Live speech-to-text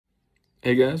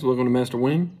Hey guys, welcome to Master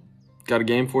Wing. Got a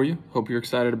game for you. Hope you're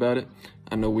excited about it.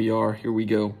 I know we are. Here we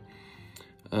go.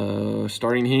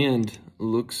 Starting hand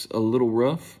looks a little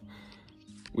rough.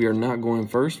 We are not going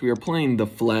first. We are playing The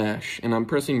Flash, and I'm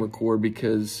pressing record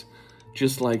because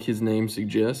just like his name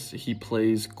suggests, he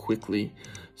plays quickly.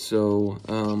 So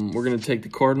we're going to take the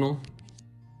Cardinal,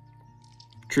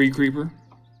 Treecreep,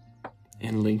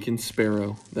 and Lincoln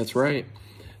Sparrow. That's right.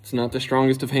 It's not the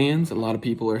strongest of hands. A lot of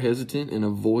people are hesitant and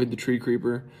avoid the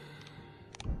Treecreep,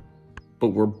 but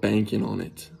we're banking on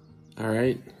it. All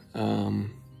right.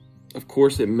 Of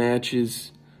course, it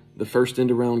matches the first end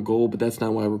around goal, but that's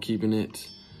not why we're keeping it.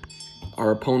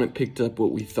 Our opponent picked up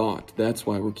what we thought. That's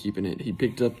why we're keeping it. He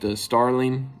picked up the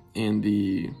starling and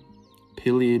the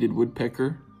pileated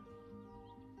woodpecker.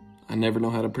 I never know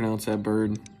how to pronounce that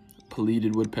bird.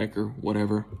 Pileated woodpecker,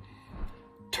 whatever.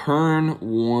 Turn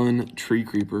one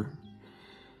Treecreep.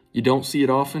 You don't see it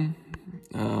often,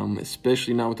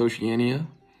 especially not with Oceania.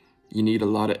 You need a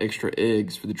lot of extra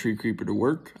eggs for the Treecreep to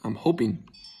work. I'm hoping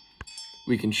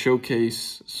we can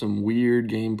showcase some weird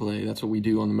gameplay. That's what we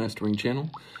do on the Master Wing channel.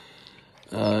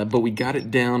 But we got it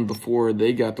down before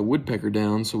they got the woodpecker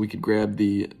down, so we could grab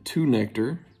the 2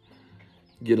 nectar,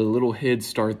 get a little head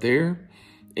start there.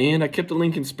 And I kept the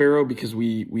Lincoln Sparrow because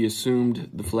we assumed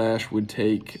the Flash would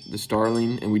take the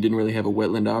starling, and we didn't really have a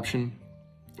wetland option.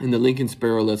 And the Lincoln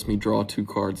Sparrow lets me draw 2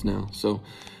 cards now. So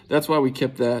that's why we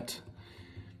kept that.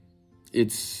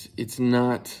 It's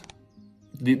not...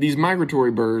 These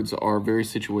migratory birds are very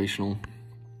situational.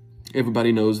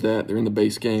 Everybody knows that. They're in the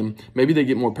base game. Maybe they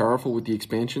get more powerful with the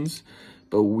expansions,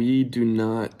 but we do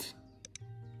not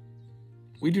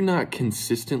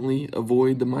consistently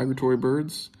avoid the migratory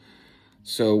birds.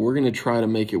 So we're going to try to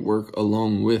make it work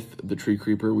along with the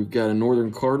Treecreep. We've got a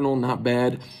Northern Cardinal, not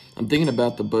bad. I'm thinking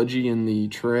about the budgie in the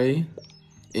tray.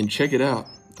 And check it out.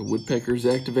 The woodpecker's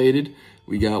activated.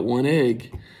 We got 1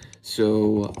 egg.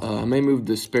 So I may move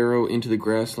the Sparrow into the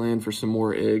grassland for some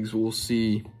more eggs. We'll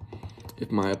see if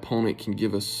my opponent can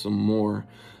give us some more.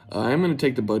 I'm going to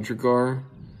take the Budgerigar,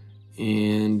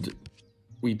 and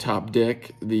we top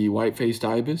deck the white-faced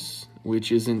ibis,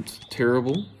 which isn't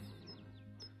terrible.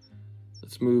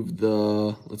 Let's move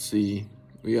the, let's see,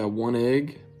 we got 1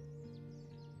 egg.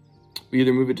 We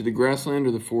either move it to the grassland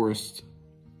or the forest.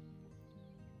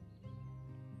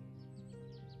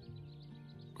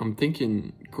 I'm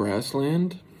thinking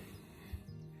grassland.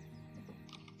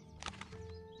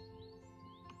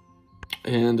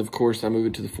 And of course I move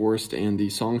it to the forest and the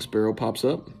song sparrow pops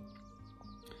up.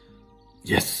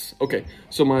 Yes, okay.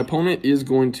 So my opponent is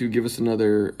going to give us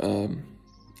another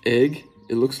egg,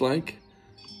 it looks like.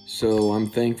 So I'm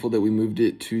thankful that we moved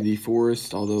it to the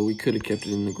forest, although we could have kept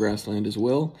it in the grassland as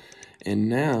well. And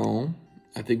now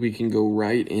I think we can go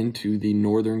right into the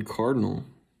Northern Cardinal.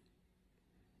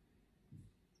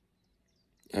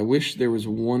 I wish there was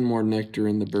 1 more nectar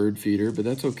in the bird feeder, but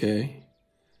that's okay.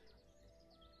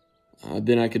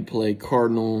 Then I could play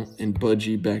Cardinal and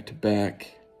Budgie back to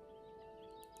back.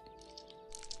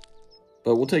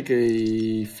 But we'll take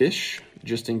a fish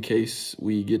just in case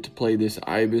we get to play this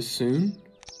ibis soon.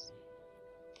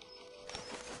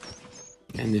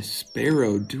 And this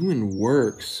Sparrow doing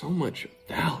work, so much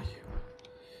value.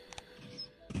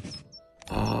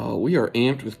 We are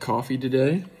amped with coffee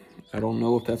today. I don't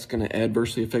know if that's going to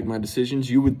adversely affect my decisions.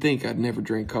 You would think I'd never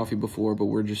drank coffee before, but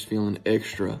we're just feeling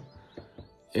extra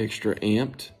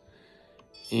amped.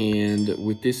 And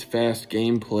with this fast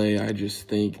gameplay, I just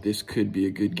think this could be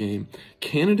a good game.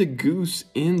 Canada Goose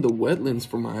in the wetlands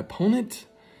for my opponent.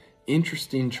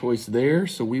 Interesting choice there,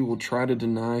 so we will try to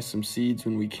deny some seeds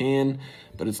when we can,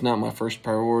 but it's not my first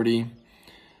priority.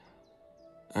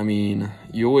 I mean,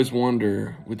 you always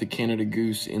wonder with the Canada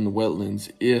Goose in the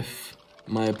wetlands if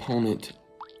my opponent,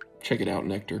 check it out,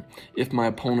 Nectar, if my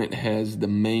opponent has the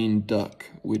main duck,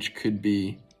 which could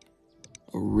be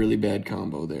a really bad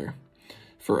combo there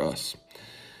for us.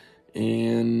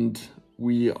 And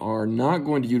we are not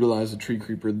going to utilize the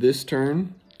Treecreep this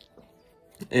turn.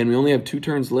 And we only have 2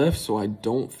 turns left, so I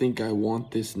don't think I want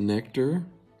this nectar.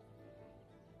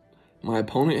 My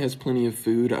opponent has plenty of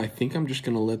food. I think I'm just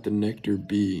going to let the nectar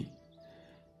be,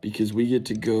 because we get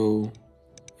to go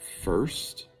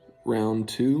first, round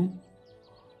 2.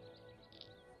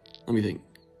 Let me think.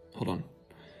 Hold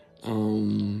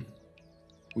on.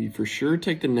 We for sure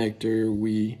take the nectar.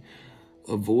 We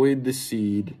avoid the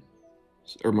seed,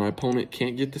 or my opponent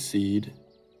can't get the seed.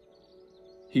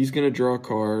 He's going to draw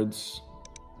cards.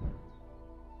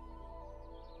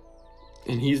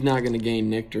 And he's not going to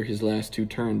gain nectar his last 2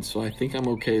 turns, so I think I'm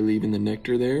okay leaving the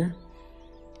nectar there.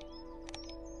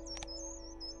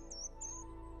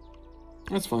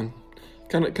 That's fine.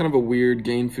 Kind of a weird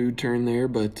gain food turn there,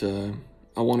 but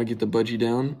I want to get the budgie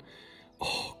down.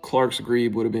 Oh, Clark's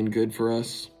Grebe would have been good for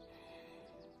us.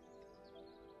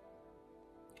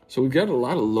 So we've got a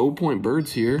lot of low point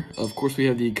birds here. Of course, we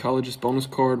have the ecologist bonus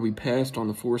card. We passed on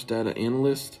the forest data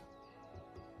analyst.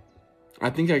 I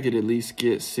think I could at least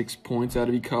get 6 points out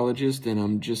of ecologist, and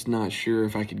I'm just not sure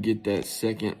if I could get that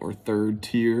second or third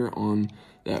tier on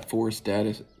that forest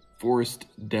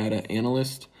data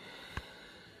analyst.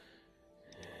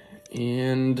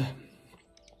 And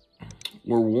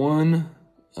we're one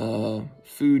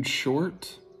food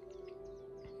short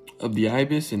of the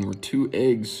ibis, and we're 2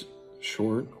 eggs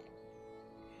short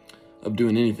of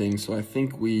doing anything. So I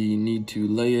think we need to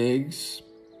lay eggs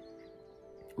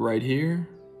right here.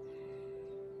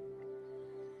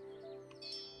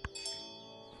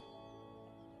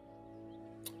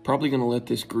 Probably gonna let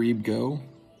this grebe go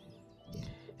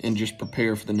and just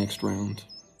prepare for the next round.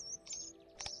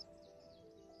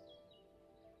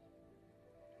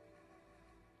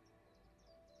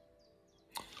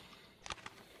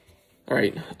 All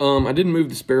right, I didn't move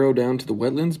the sparrow down to the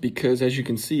wetlands because, as you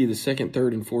can see, the second,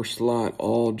 third, and fourth slot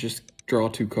all just draw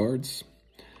 2 cards.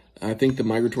 I think the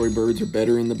migratory birds are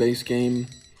better in the base game,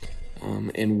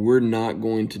 and we're not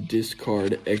going to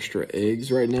discard extra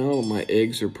eggs right now. My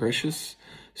eggs are precious,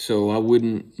 so I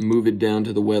wouldn't move it down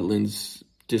to the wetlands,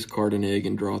 discard an egg,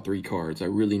 and draw 3 cards. I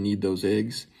really need those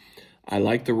eggs. I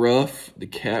like the rough. The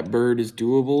catbird is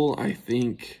doable. I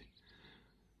think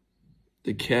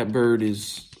the catbird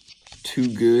is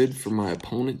too good for my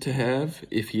opponent to have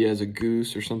if he has a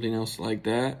goose or something else like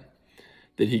that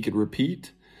he could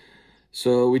repeat.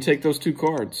 So we take those 2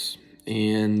 cards,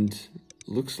 and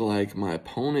looks like my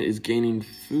opponent is gaining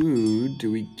food.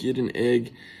 Do we get an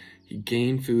egg? He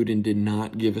gained food and did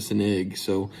not give us an egg,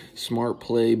 so smart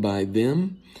play by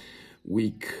them.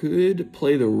 We could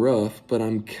play the rough, but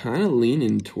I'm kind of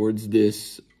leaning towards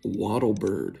this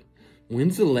wattlebird.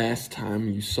 When's the last time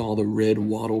you saw the red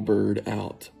wattlebird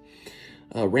out?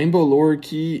 Rainbow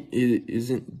lorikeet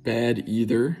isn't bad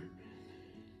either.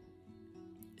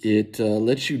 It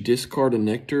lets you discard a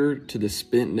nectar to the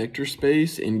spent nectar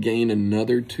space and gain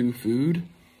another 2 food.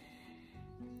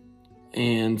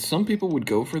 And some people would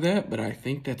go for that, but I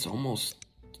think that's almost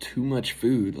too much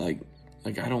food. Like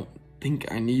I don't think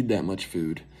I need that much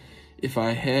food. If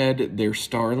I had their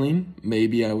starling,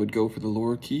 maybe I would go for the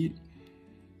lorikeet.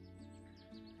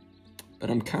 But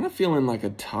I'm kind of feeling like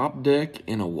a top deck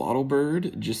and a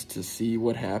wattlebird just to see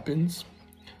what happens.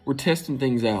 We're testing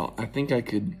things out. I think I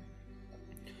could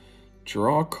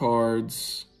draw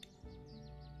cards.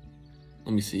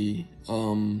 Let me see.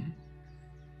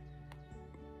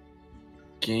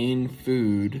 Gain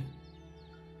food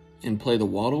and play the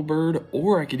wattlebird,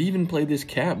 or I could even play this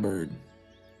catbird.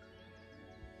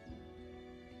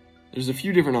 There's a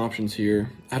few different options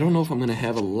here. I don't know if I'm going to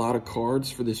have a lot of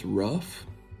cards for this rough.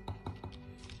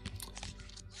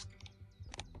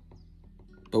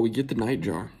 But we get the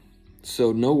nightjar.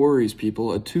 So no worries,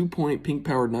 people. A 2-point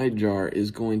pink-powered nightjar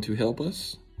is going to help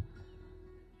us.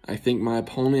 I think my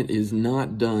opponent is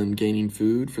not done gaining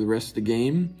food for the rest of the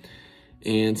game.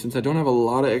 And since I don't have a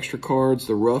lot of extra cards,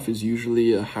 the rough is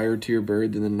usually a higher tier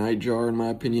bird than the nightjar, in my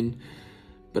opinion.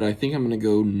 But I think I'm going to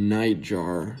go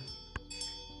nightjar.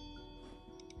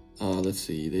 Let's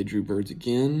see. They drew birds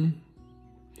again.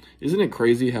 Isn't it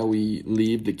crazy how we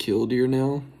leave the killdeer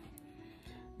now?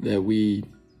 That we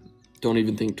don't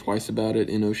even think twice about it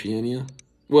in Oceania.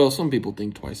 Well, some people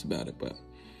think twice about it, but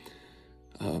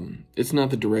it's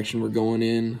not the direction we're going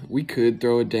in. We could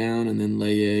throw it down and then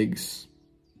lay eggs,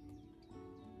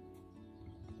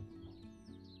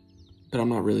 but I'm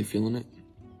not really feeling it.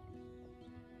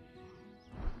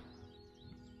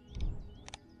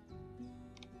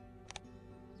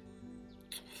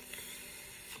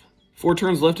 Four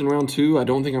turns left in round 2. I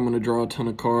don't think I'm going to draw a ton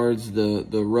of cards. The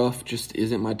rough just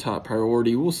isn't my top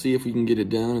priority. We'll see if we can get it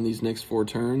down in these next 4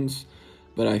 turns.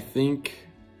 But I think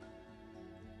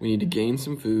we need to gain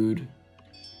some food.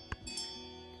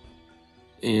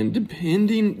 And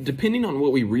depending on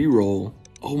what we re-roll.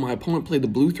 Oh, my opponent played the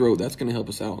blue throat. That's going to help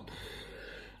us out.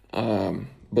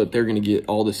 But they're going to get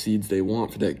all the seeds they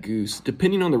want for that goose.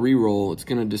 Depending on the re-roll, it's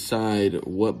going to decide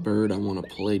what bird I want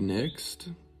to play next.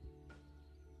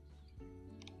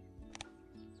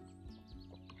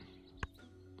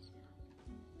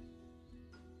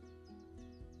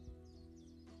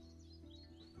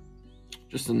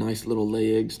 Just a nice little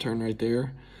lay eggs turn right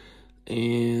there.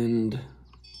 And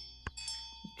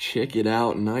check it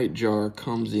out, Nightjar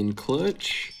comes in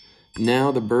clutch.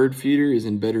 Now the bird feeder is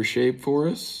in better shape for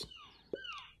us.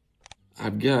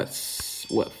 I've got,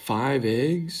 what, 5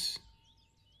 eggs?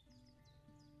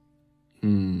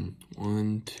 1,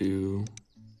 1, 2,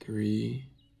 3.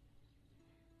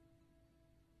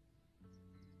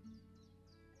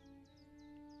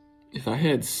 If I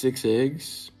had 6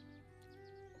 eggs,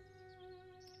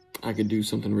 I could do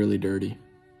something really dirty.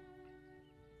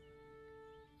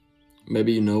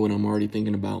 Maybe you know what I'm already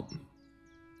thinking about.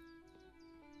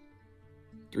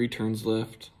 3 turns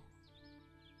left.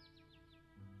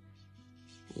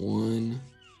 1,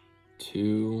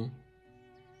 2.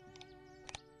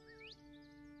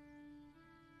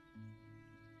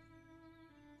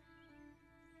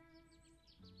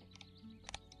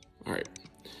 All right.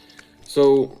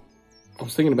 So I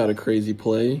was thinking about a crazy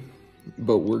play,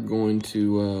 but we're going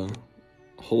to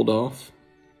hold off.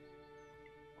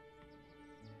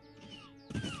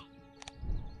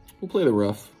 We'll play the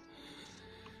rough.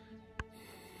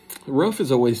 Rough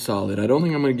is always solid. I don't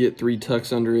think I'm going to get 3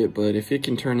 tucks under it, but if it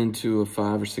can turn into a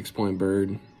 5 or 6 point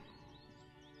bird,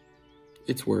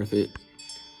 it's worth it.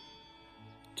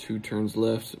 2 turns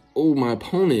left. Oh, my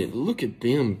opponent, look at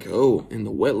them go. In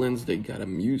the wetlands, they got a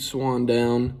mute swan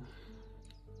down.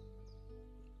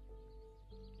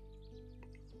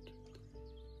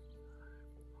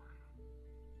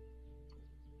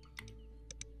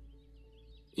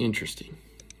 Interesting.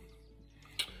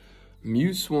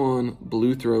 Mute Swan,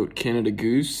 Blue Throat, Canada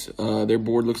Goose. Their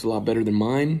board looks a lot better than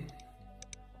mine.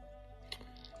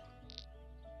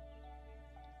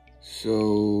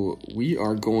 So we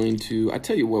are going to, I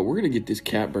tell you what, we're going to get this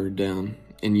Catbird down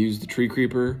and use the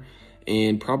Treecreeper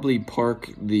and probably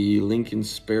park the Lincoln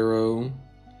Sparrow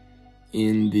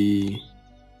in the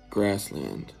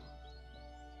grassland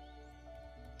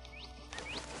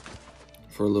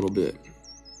for a little bit.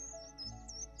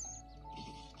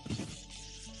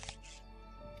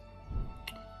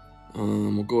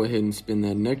 We'll go ahead and spin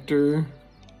that Nectar.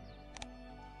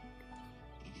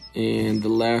 And the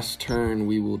last turn,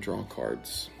 we will draw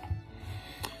cards.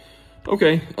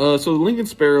 Okay, so the Lincoln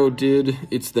Sparrow did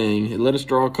its thing. It let us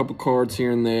draw a couple cards here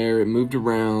and there. It moved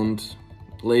around,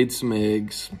 laid some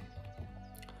eggs.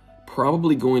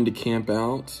 Probably going to camp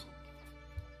out.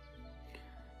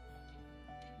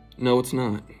 No, it's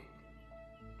not.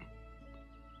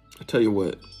 I tell you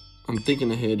what, I'm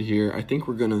thinking ahead here. I think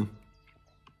we're gonna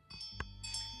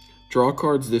draw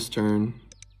cards this turn,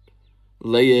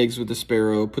 lay eggs with the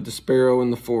Sparrow, put the Sparrow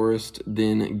in the forest,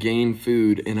 then gain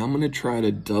food, and I'm going to try to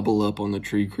double up on the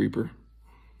Treecreeper.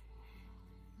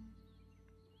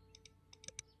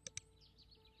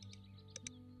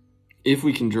 If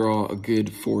we can draw a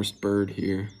good forest bird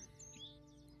here.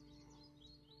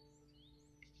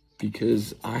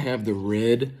 Because I have the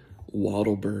red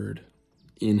wattlebird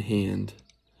in hand.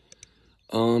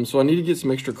 So I need to get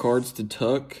some extra cards to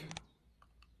tuck.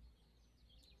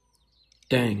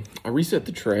 Dang, I reset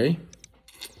the tray,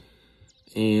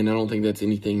 and I don't think that's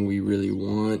anything we really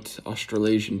want.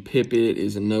 Australasian Pipit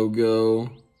is a no-go.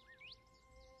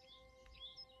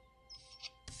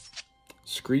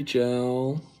 Screech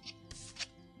Owl.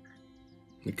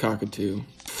 The Cockatoo.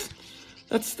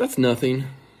 That's nothing.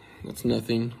 That's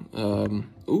nothing.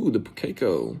 Ooh, the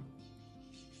Pukeko.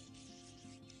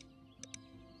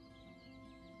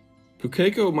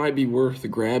 Pukeko might be worth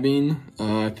grabbing.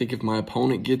 I think if my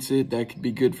opponent gets it, that could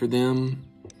be good for them.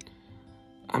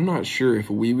 I'm not sure if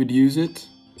we would use it.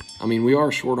 I mean, we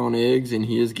are short on eggs, and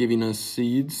he is giving us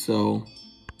seeds, so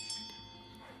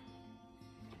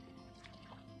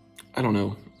I don't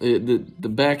know. The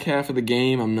back half of the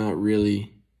game, I'm not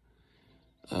really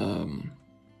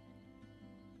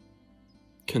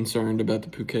concerned about the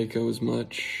Pukeko as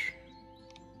much.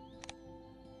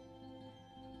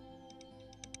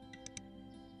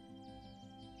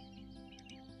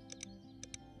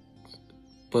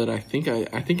 But I think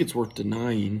it's worth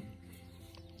denying.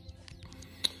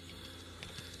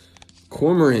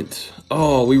 Cormorant.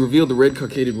 Oh, we revealed the red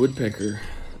cockaded woodpecker.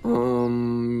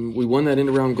 We won that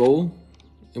end-around goal.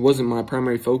 It wasn't my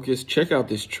primary focus. Check out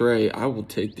this tray. I will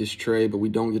take this tray, but we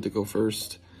don't get to go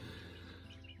first.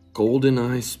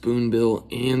 Goldeneye, Spoonbill,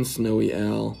 and Snowy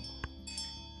Owl.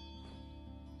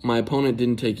 My opponent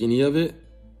didn't take any of it.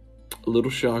 A little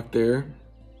shock there.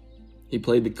 He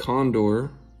played the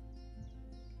Condor.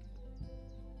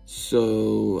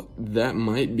 So that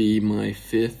might be my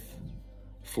 5th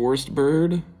forest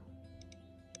bird.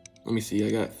 Let me see, I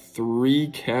got 3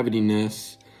 cavity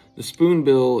nests. The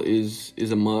Spoonbill is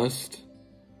a must.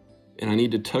 And I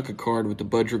need to tuck a card with the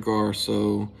Budgergar,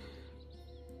 so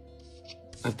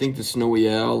I think the Snowy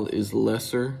Owl is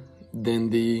lesser than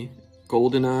the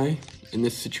Goldeneye in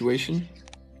this situation.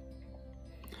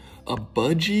 A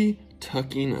Budgie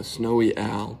tucking a Snowy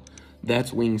Owl.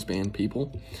 That's Wingspan,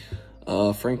 people.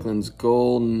 Franklin's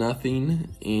Gull,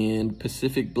 nothing. And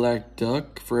Pacific Black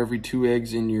Duck, for every 2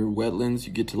 eggs in your wetlands,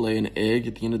 you get to lay an egg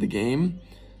at the end of the game.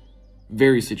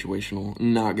 Very situational,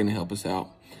 not going to help us out.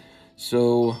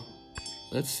 So,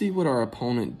 let's see what our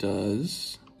opponent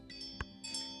does.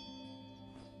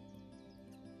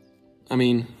 I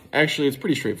mean, actually, it's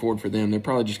pretty straightforward for them. They're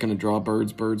probably just going to draw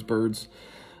birds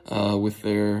with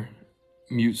their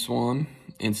Mute Swan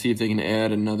and see if they can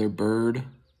add another bird.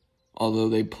 Although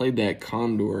they played that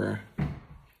Condor.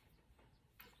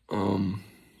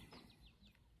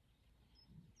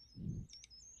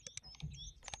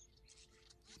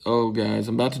 Oh, guys,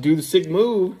 I'm about to do the sick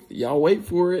move. Y'all wait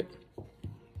for it.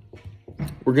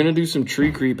 We're going to do some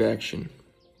Treecreep action.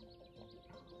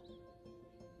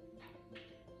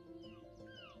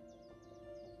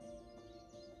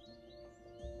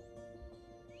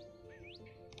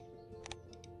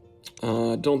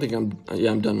 Don't think I'm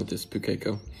done with this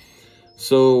Pukeko.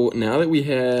 So now that we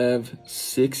have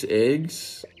 6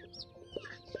 eggs,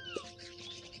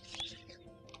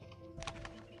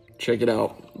 check it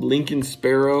out. Lincoln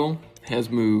Sparrow has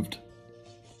moved.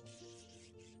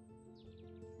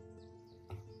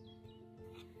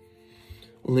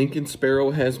 Lincoln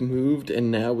Sparrow has moved, and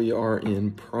now we are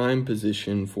in prime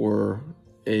position for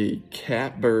a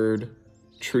Catbird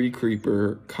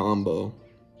Treecreeper combo.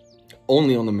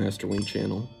 Only on the Master Wing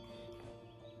channel.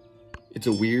 It's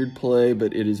a weird play,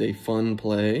 but it is a fun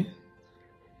play.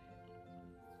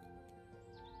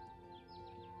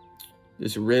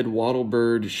 This red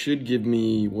wattlebird should give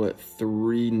me, what,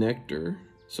 3 nectar?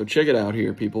 So check it out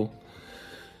here, people.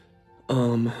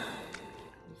 We'll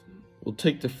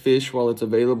take the fish while it's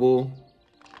available.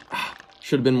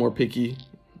 Should have been more picky.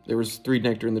 There was 3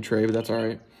 nectar in the tray, but that's all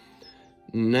right.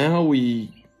 Now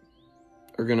we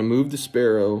are going to move the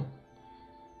sparrow.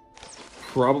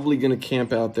 Probably going to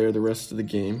camp out there the rest of the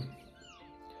game.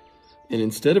 And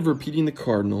instead of repeating the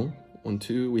cardinal, 1,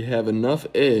 2, we have enough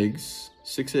eggs,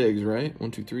 6 eggs, right? 1,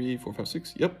 2, 3, 4, 5,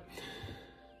 6, yep.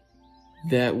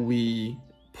 That we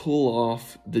pull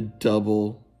off the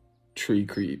double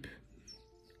Treecreep.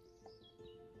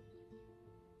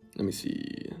 Let me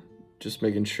see, just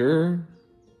making sure.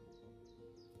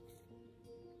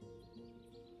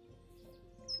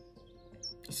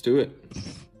 Let's do it.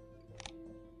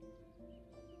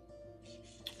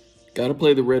 Gotta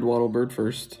play the red wattlebird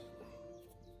first.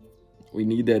 We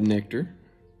need that nectar.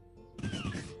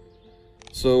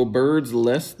 So birds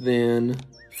less than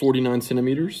 49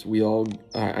 centimeters,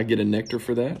 I get a nectar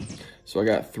for that. So I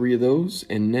got 3 of those,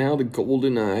 and now the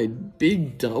GoldenEye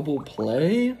big double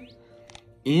play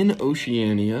in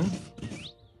Oceania.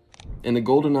 And the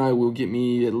GoldenEye will get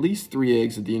me at least 3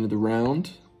 eggs at the end of the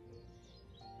round.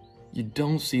 You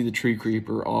don't see the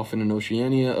Treecreeper often in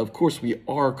Oceania. Of course, we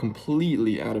are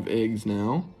completely out of eggs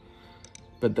now,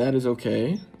 but that is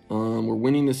okay. We're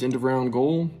winning this end of round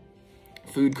goal.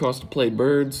 Food cost to play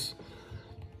birds.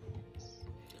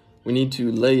 We need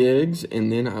to lay eggs, and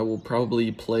then I will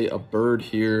probably play a bird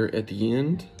here at the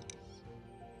end.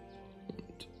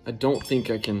 I don't think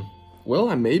I can, well,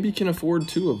 I maybe can afford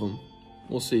 2 of them.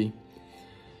 We'll see.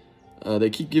 They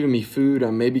keep giving me food. I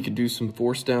maybe could do some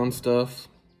force down stuff.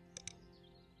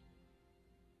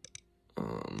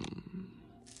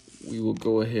 We will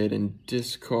go ahead and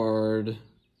discard.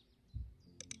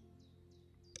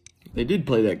 They did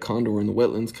play that Condor in the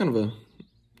wetlands. Kind of a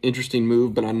interesting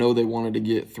move, but I know they wanted to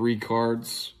get 3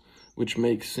 cards, which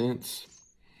makes sense.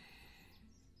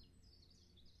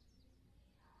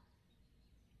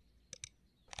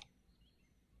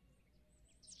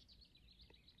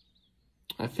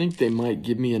 I think they might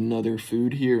give me another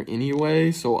food here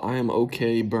anyway, so I am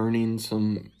okay burning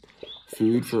some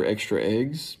food for extra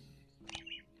eggs.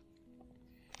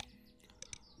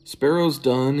 Sparrow's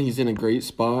done. He's in a great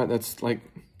spot. That's like,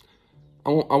 I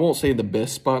won't say the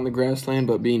best spot in the grassland,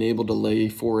 but being able to lay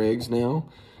 4 eggs now.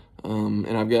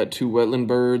 And I've got 2 wetland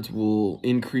birds. Will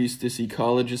increase this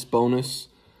ecologist bonus.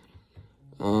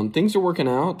 Things are working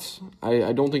out.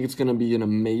 I don't think it's going to be an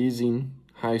amazing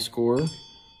high score.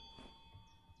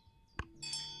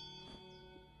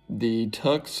 The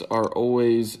tucks are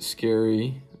always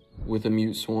scary with a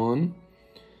Mute Swan.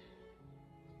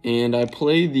 And I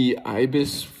play the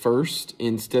Ibis first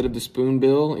instead of the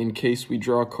Spoonbill in case we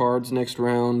draw cards next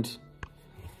round.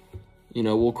 You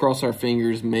know, we'll cross our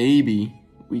fingers. Maybe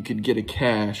we could get a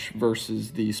cash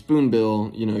versus the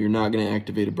Spoonbill. You know, you're not going to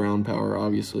activate a brown power,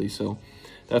 obviously. So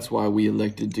that's why we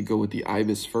elected to go with the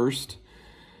Ibis first.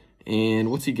 And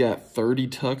what's he got? 30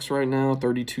 tucks right now?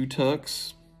 32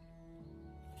 tucks?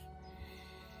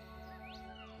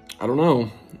 I don't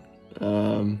know.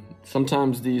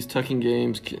 Sometimes these tucking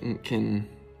games can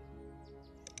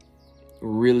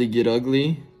really get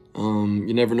ugly.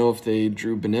 You never know if they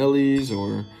drew Benelli's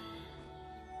or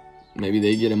maybe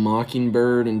they get a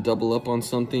Mockingbird and double up on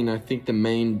something. I think the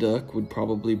main duck would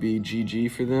probably be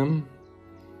GG for them.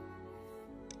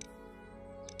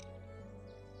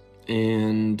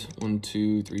 And 1,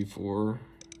 2, 3, 4.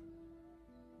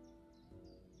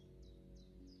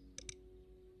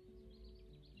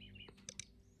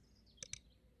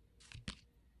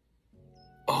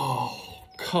 Oh,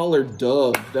 collared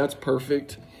dove. That's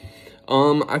perfect.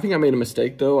 I think I made a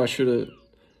mistake though. I should have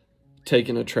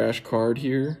taken a trash card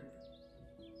here,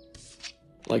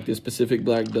 like this Pacific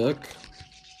Black Duck,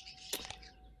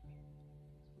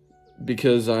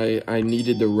 because I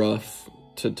needed the rough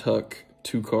to tuck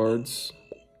 2 cards,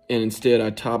 and instead I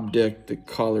top decked the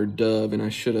collared dove, and I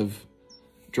should have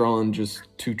drawn just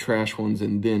 2 trash ones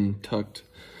and then tucked.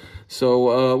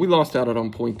 So we lost out on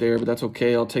point there, but that's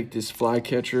okay. I'll take this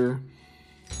flycatcher,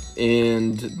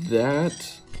 and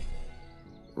that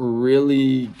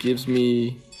really gives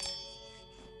me,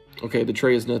 okay, the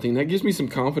tray is nothing. That gives me some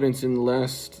confidence in the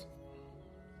last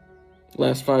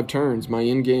 5 turns. My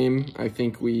end game, I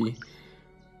think we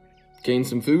gain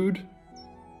some food,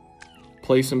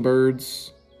 play some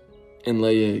birds, and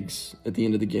lay eggs at the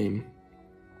end of the game.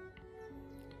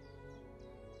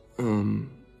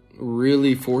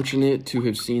 Really fortunate to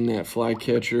have seen that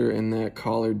flycatcher and that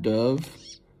collared dove.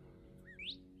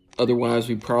 Otherwise,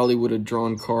 we probably would have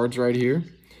drawn cards right here.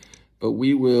 But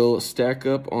we will stack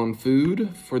up on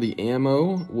food. For the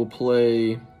ammo, we'll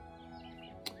play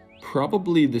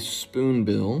probably the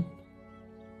spoonbill,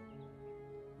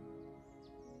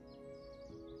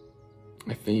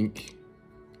 I think.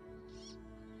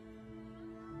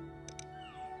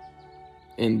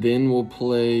 And then we'll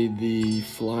play the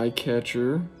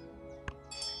flycatcher.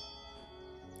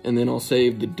 And then I'll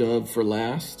save the dove for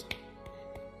last.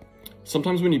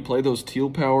 Sometimes when you play those teal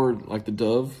power, like the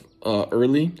dove,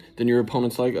 early, then your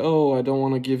opponent's like, oh, I don't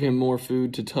want to give him more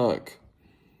food to tuck.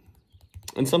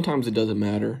 And sometimes it doesn't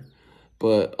matter.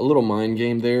 But a little mind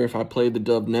game there. If I play the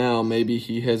dove now, maybe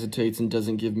he hesitates and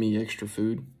doesn't give me extra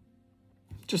food.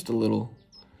 Just a little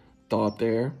thought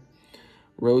there.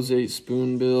 Roseate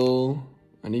spoonbill.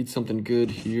 I need something good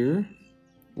here.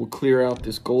 We'll clear out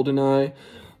this goldeneye.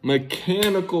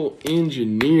 Mechanical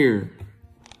engineer.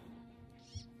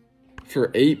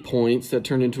 For 8 points, that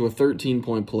turned into a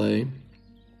 13-point play.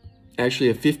 Actually,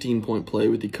 a 15-point play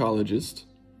with ecologist.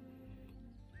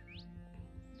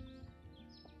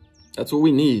 That's what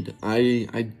we need.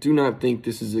 I do not think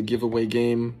this is a giveaway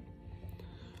game.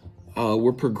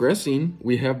 We're progressing.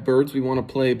 We have birds we want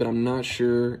to play, but I'm not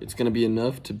sure it's going to be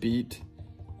enough to beat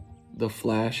the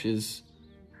Flash's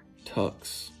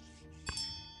tucks.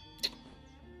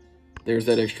 There's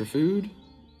that extra food.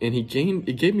 And it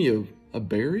gave me a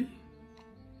berry?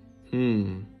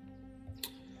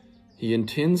 He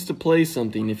intends to play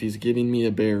something if he's giving me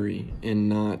a berry and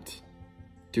not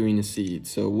doing a seed.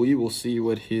 So we will see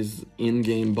what his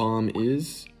in-game bomb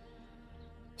is.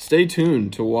 Stay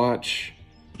tuned to watch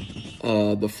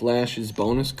the Flash's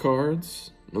bonus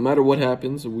cards. No matter what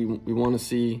happens, we want to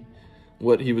see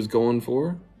what he was going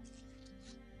for.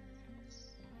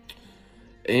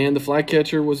 And the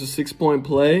flycatcher was a 6-point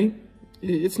play.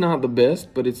 It's not the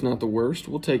best, but it's not the worst.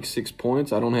 We'll take 6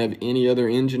 points. I don't have any other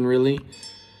engine really.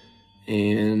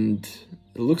 And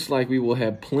it looks like we will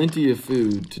have plenty of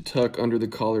food to tuck under the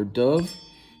collared dove.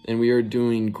 And we are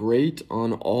doing great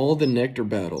on all the nectar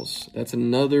battles. That's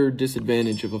another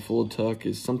disadvantage of a full tuck,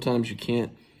 is sometimes you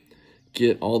can't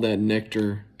get all that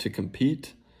nectar to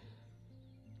compete.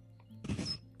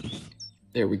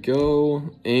 There we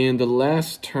go. And the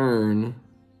last turn,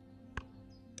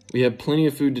 we have plenty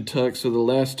of food to tuck, so the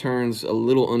last turn's a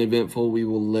little uneventful. We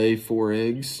will lay 4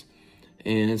 eggs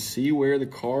and see where the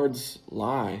cards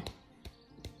lie.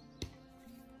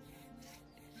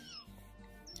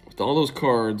 With all those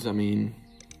cards, I mean,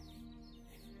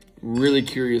 really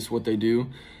curious what they do.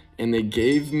 And they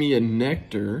gave me a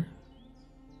nectar,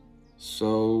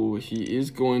 so he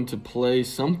is going to play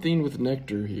something with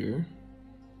nectar here.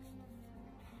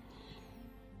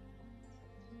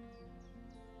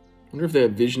 Wonder if they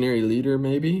have Visionary Leader,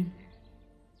 maybe?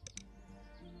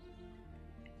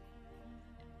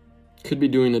 Could be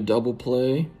doing a double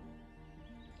play.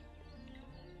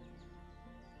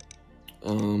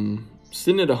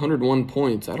 Sitting at 101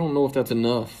 points. I don't know if that's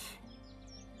enough.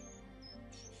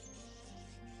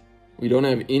 We don't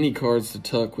have any cards to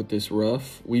tuck with this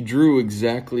rough. We drew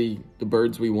exactly the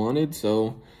birds we wanted,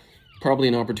 so probably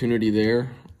an opportunity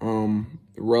there.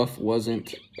 Rough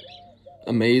wasn't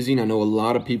amazing. I know a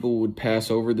lot of people would pass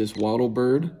over this wattle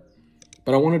bird,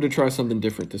 but I wanted to try something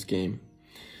different this game.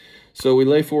 So we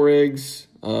lay 4 eggs.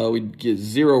 We get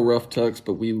 0 rough tucks,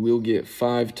 but we will get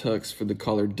 5 tucks for the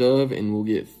collared dove, and we'll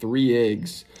get 3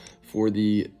 eggs for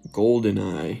the golden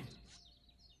eye.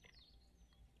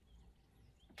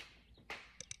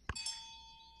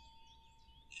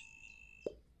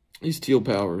 These teal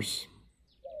powers.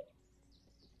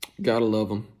 Gotta love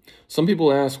them. Some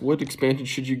people ask, what expansion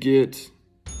should you get?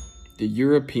 The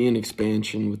European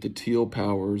expansion with the teal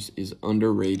powers is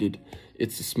underrated.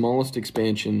 It's the smallest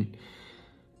expansion,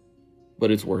 but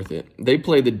it's worth it. They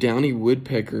play the downy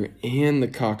woodpecker and the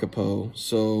kakapo,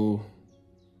 so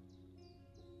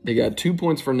they got 2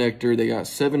 points for nectar. They got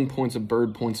 7 points of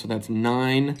bird points, so that's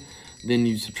 9. Then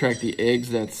you subtract the eggs,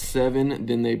 that's 7.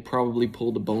 Then they probably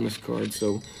pulled a bonus card,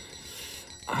 so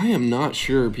I am not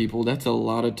sure, people. That's a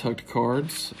lot of tucked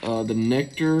cards. The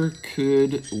nectar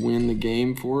could win the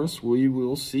game for us. We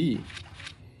will see.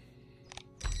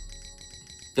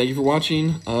 Thank you for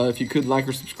watching. If you could like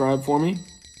or subscribe for me,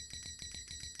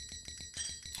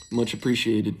 much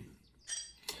appreciated.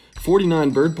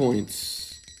 49 bird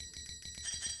points.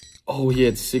 Oh, he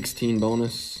had 16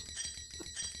 bonus.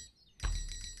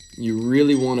 You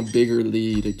really want a bigger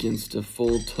lead against a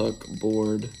full tuck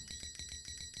board.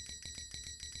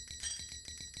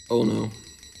 Oh no.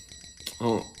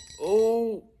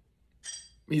 Oh.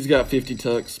 He's got 50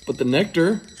 tucks, but the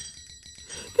nectar,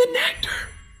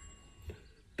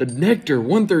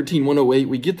 113, 108.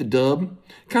 We get the dub.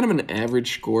 Kind of an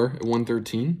average score at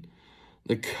 113.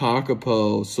 The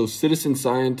kakapo, so citizen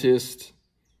scientist,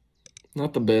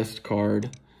 not the best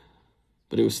card,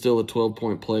 but it was still a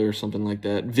 12-point play or something like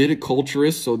that.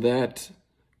 Viticulturist, so that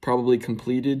probably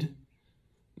completed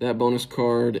that bonus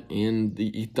card. And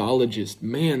the ethologist,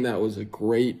 man, that was a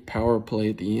great power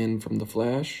play at the end from the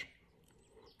flash.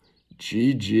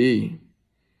 GG.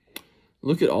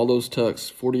 Look at all those tucks,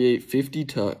 48, 50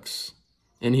 tucks.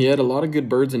 And he had a lot of good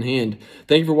birds in hand.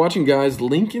 Thank you for watching, guys.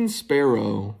 Lincoln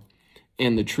Sparrow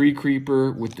and the Tree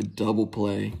Creeper with the double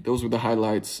play. Those were the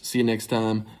highlights. See you next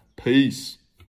time. Peace.